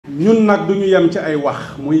ñun nag duñu yem ci ay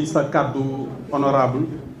wax muy sa kàddu honorable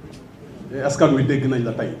askan wi dégg nañ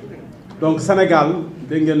la tey donc Sénégal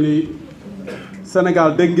dégg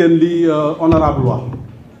ngeen li honorable wax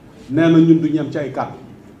nee na ñun duñu yem ci ay kàddu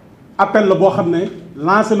appel la boo xam ne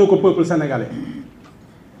lancé na ko peuple sénégalais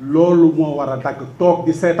loolu moo war a dagg toog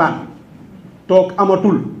di seetaan toog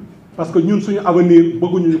amatul parce que ñun suñu avenir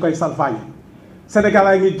bëgguñu ñu koy salfaañe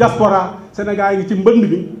Sénégal yi ngi diaspora Sénégal yi ngi ci mbënd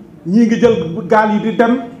mi ñii ngi jël gaal yi di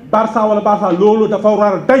dem Barça wala Barça loolu dafa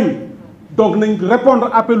war a dañ donc nañ répondre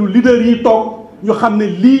appelu leader yi toog ñu xam ne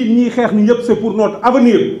lii ñuy xeex ni ñëpp c'est pour notre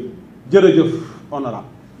avenir jërëjëf honorable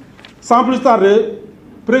sans plus tarder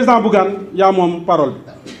président Bougane yaa moom parole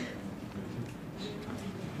bi.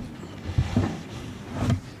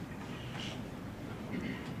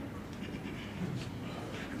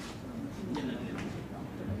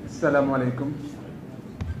 salaamaaleykum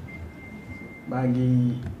maa ngi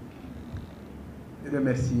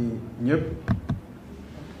remercier ñëpp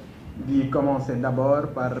di commencer d'abord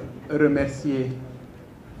par remercier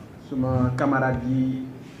suma camarades yi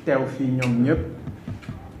teew fii ñoom ñëpp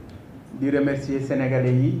di remercier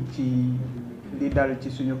sénégalais yi ci li dal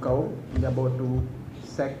ci suñu kaw njabootu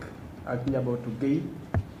Seck ak njabootu Gueye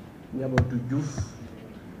njabootu Diouf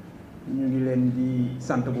ñu ngi leen di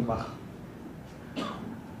sant bu baax.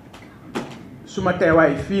 suma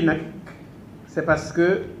teewaay fii nag c'est parce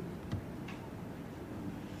que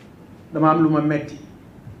dama am lu ma metti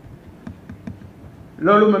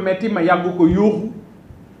loolu ma metti ma yàgg ko yuuxu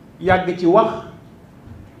yàgg ci wax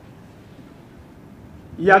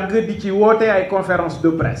yàgg di ci woote ay conférence de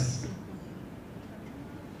presse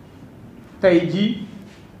tey jii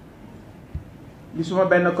li suma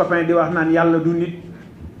benn copain di wax naan yàlla du nit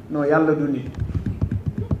non yàlla du nit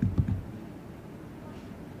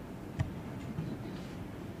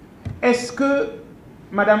est-ce que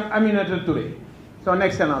madame Aminata Touré son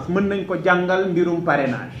excellence mën nañ ko jàngal mbirum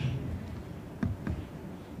parrainage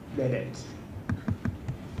déedéet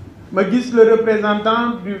ma gis le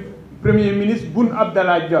représentant du premier ministre Boun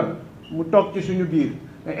Abdallah Dionne mu toog ci suñu biir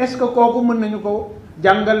mais est-ce que kooku mën nañu ko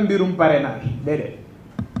jàngal mbirum parrainage déedéet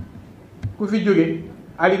ku fi jóge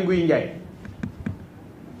Ngouille Ndiaye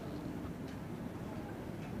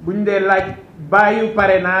buñ dee laaj baayu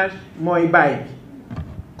parrainage mooy baay bi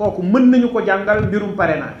kooku mën nañu ko jàngal mbirum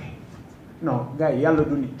parrainage non gars yi yàlla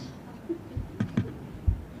du nit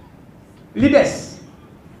li des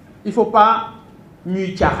il faut pas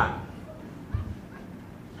ñuy caaxaan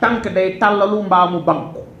tànk day tàllalu mbaamu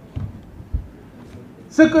banku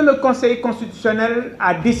ce que le Conseil constitutionnel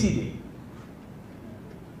a décidé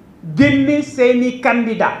génne seeni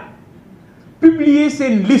candidats publier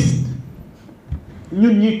seen liste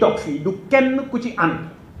ñun ñuy toog fii du kenn ku ci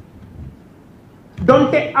ànd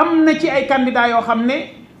donte am na ci ay candidats yoo xam ne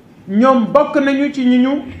ñoom bokk nañu ci ñi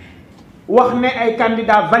ñu wax ne ay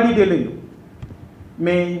candidats validés lañu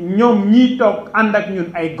mais ñoom ñiy toog ànd ak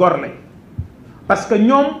ñun ay gor lañ parce que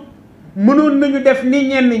ñoom mënoon nañu def ni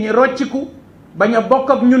ñenn ñi rocciku bañ a bokk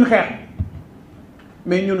ak ñun xeex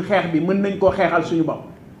mais ñun xeex bi mën nañ koo xeexal suñu bopp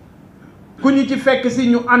ku ñu ci fekk si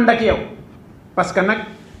ñu ànd ak yow parce que nag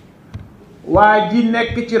waa ji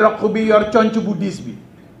nekk ci roq bi yor conc bu diis bi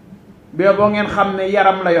bee boo ngeen xam ne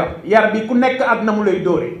yaram la yor yar bi ku nekk ak na mu lay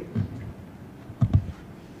dóore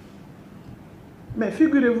mais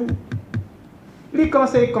figurez-vous li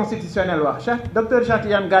conseil constitutionnel wax docteur Cheikh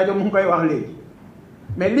Tidiane Gadio mu ngi koy wax léegi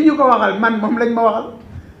mais li ñu ko waxal man moom lañ ma waxal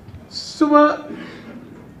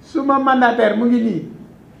suma mandataire mu ngi nii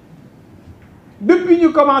depuis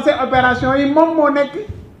ñu commencé opération yi moom moo nekk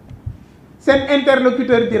seen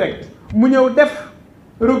interlocuteur direct mu ñëw def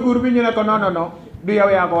recours bi ñu ne ko non non non du yow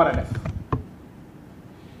yaa ko war a def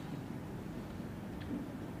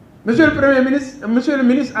monsieur le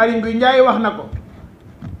ministre Ngouille Ndiaye wax na ko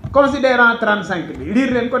considérant 35 bi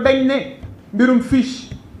lire leen ko dañ ne mbirum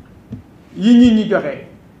fiche yi nit ñi joxe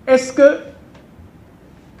est-ce que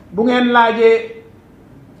bu ngeen laajee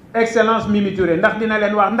excellence Mimi Touré ndax dina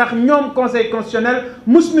leen wax ndax ñoom conseil constitutionnel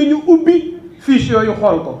mus nañu ubbi fiche yooyu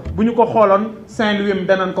xool ko bu ñu ko xooloon Saint-Louis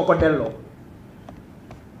danañ ko delloo.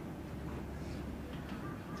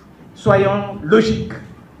 Soyons logiques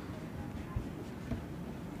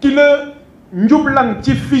ki la njublang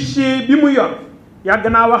ci fichier bi mu yor yàgg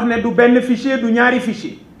naa wax ne du benn fichier du ñaari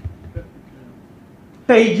fichier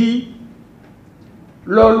tey jii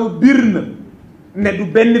loolu bir na ne du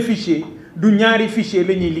benn fichier du ñaari fichier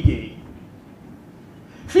la ñuy liggéey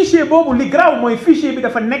fichier boobu li grave mooy fichier bi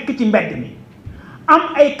dafa nekk ci mbedd mi am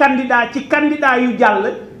ay candidat ci candidat yu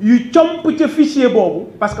jàll yu comp ca fichier boobu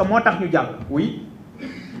parce que moo tax ñu jàll oui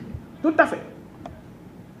tout à fait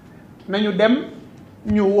nañu dem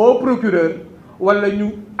ñu woo procureur wala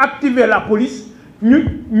ñu activer la police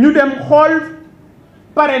ñu dem xool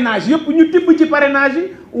parrainage yëpp ñu tibb ci parrainage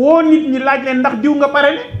yi woo nit ñi laaj leen ndax diw nga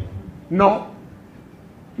parrainé non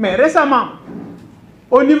mais récemment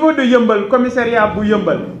au niveau de Yeumbeul commissariat bu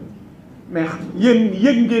Yeumbeul mais yéen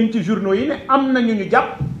yëg ngeen ci journaux yi ne am na ñu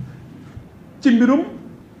jàpp ci mbirum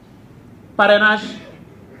parrainage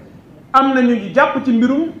am na ñu jàpp ci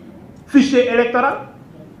mbirum fichier électoral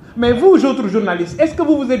mais vous autres journalistes est-ce que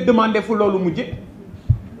vous vous êtes demandé fu loolu mujje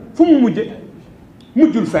fu mu mujje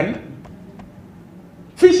mujjul fenn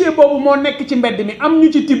fichier boobu moo nekk ci mbedd mi am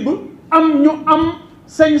ñu ci tibb am ñu am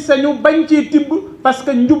sañ-sañu bañ cee tibb parce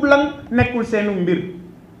que njublan nekkul seenu mbir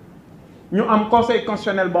ñu am conseil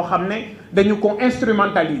constitutionnel boo xam ne dañu ko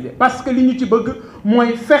instrumentaliser parce que li ñu ci bëgg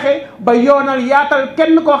mooy fexe ba yoonal yaatal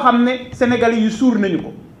kenn koo xam ne sénégalais yu suur nañu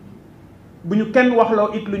ko bu ñu kenn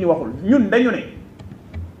waxloo it lu ñu waxul ñun dañu ne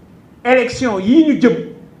élection yii ñu jëm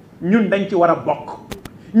ñun dañ ci war a bokk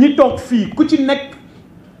ñi toog fii ku ci nekk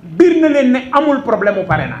biir na leen ne amul problème mu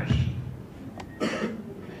parrainage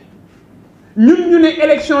ñun ñu ne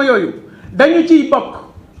élection yooyu dañu ciy bokk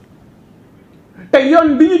te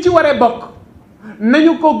yoon bi ñu ci waree bokk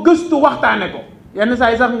nañu ko gëstu waxtaane ko yenn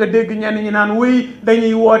saa yi sax nga dégg ñenn ñi naan oui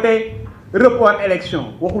dañuy woote report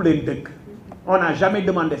élection waxu leen dëgg on n'a jamais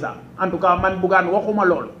demandé ça en tout cas man Bougane waxuma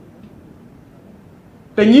loolu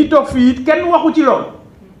te ñiy toog fii it kenn waxu ci loolu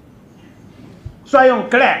soyons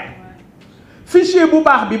clairs fichier bu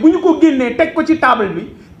baax bi bu ñu ko génnee teg ko ci table bi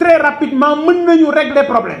très rapidement mën nañu régler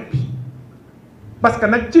problème bi parce que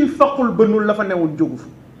nag cin faqul bënul la fa newoon jógu fa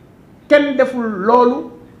kenn deful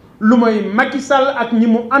loolu lu may Macky Sall ak ñi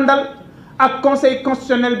mu àndal ak conseil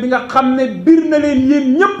constitutionnel bi nga xam ne biir na leen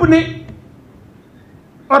yéen ñépp ne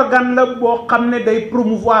organe la boo xam ne day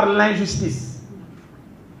promouvoir l'injustice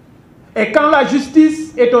et quand la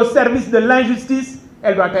justice est au service de l'injustice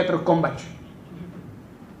elle doit être combattue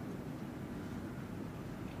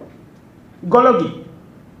golo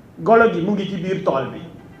gi mu ngi ci biir tool bi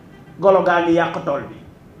golo gaa ngi yàq tool bi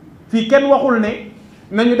fii kenn waxul ne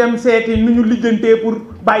nañu dem seeti nu ñu liggantee pour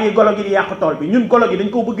bàyyi golo gi di yàq tool bi ñun golo gi dañ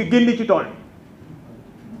ko bëgg génne ci tool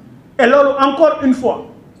bi et loolu encore une fois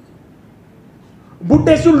bu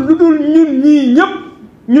desul lu dul ñun ñii ñëpp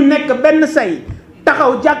ñu nekk benn say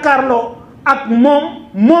taxaw jàkkaarloo ak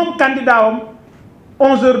moom candidat am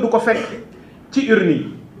 11h du ko fekk ci urne yi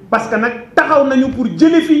parce que nag taxaw nañu pour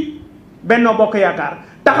jële fi Benno Bokk Yaakaar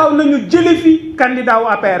taxaw nañu jële fi candidat wu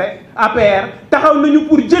APR taxaw nañu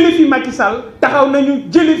pour jële fi Macky Sall taxaw nañu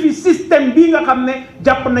jële fi système bii nga xam ne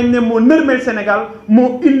jàpp nañ ne moo nërmeel Sénégal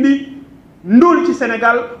moo indi ndóol ci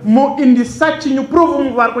Sénégal moo indi sàcc ñu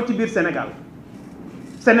promouvoir ko ci biir Sénégal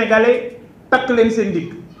sénégalais takk leen seen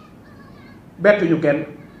ndigg bett ñu kenn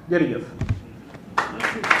jërëjëf.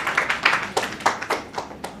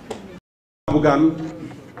 Bougane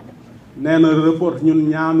nee na report ñun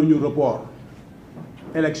ñaanuñu report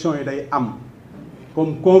élection yi day am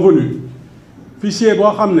comme convenu fichier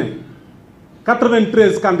boo xam ne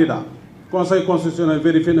 93 candidats conseil constitutionnel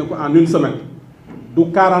vérifié na ko en une semaine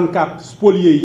du 44 spoliés yi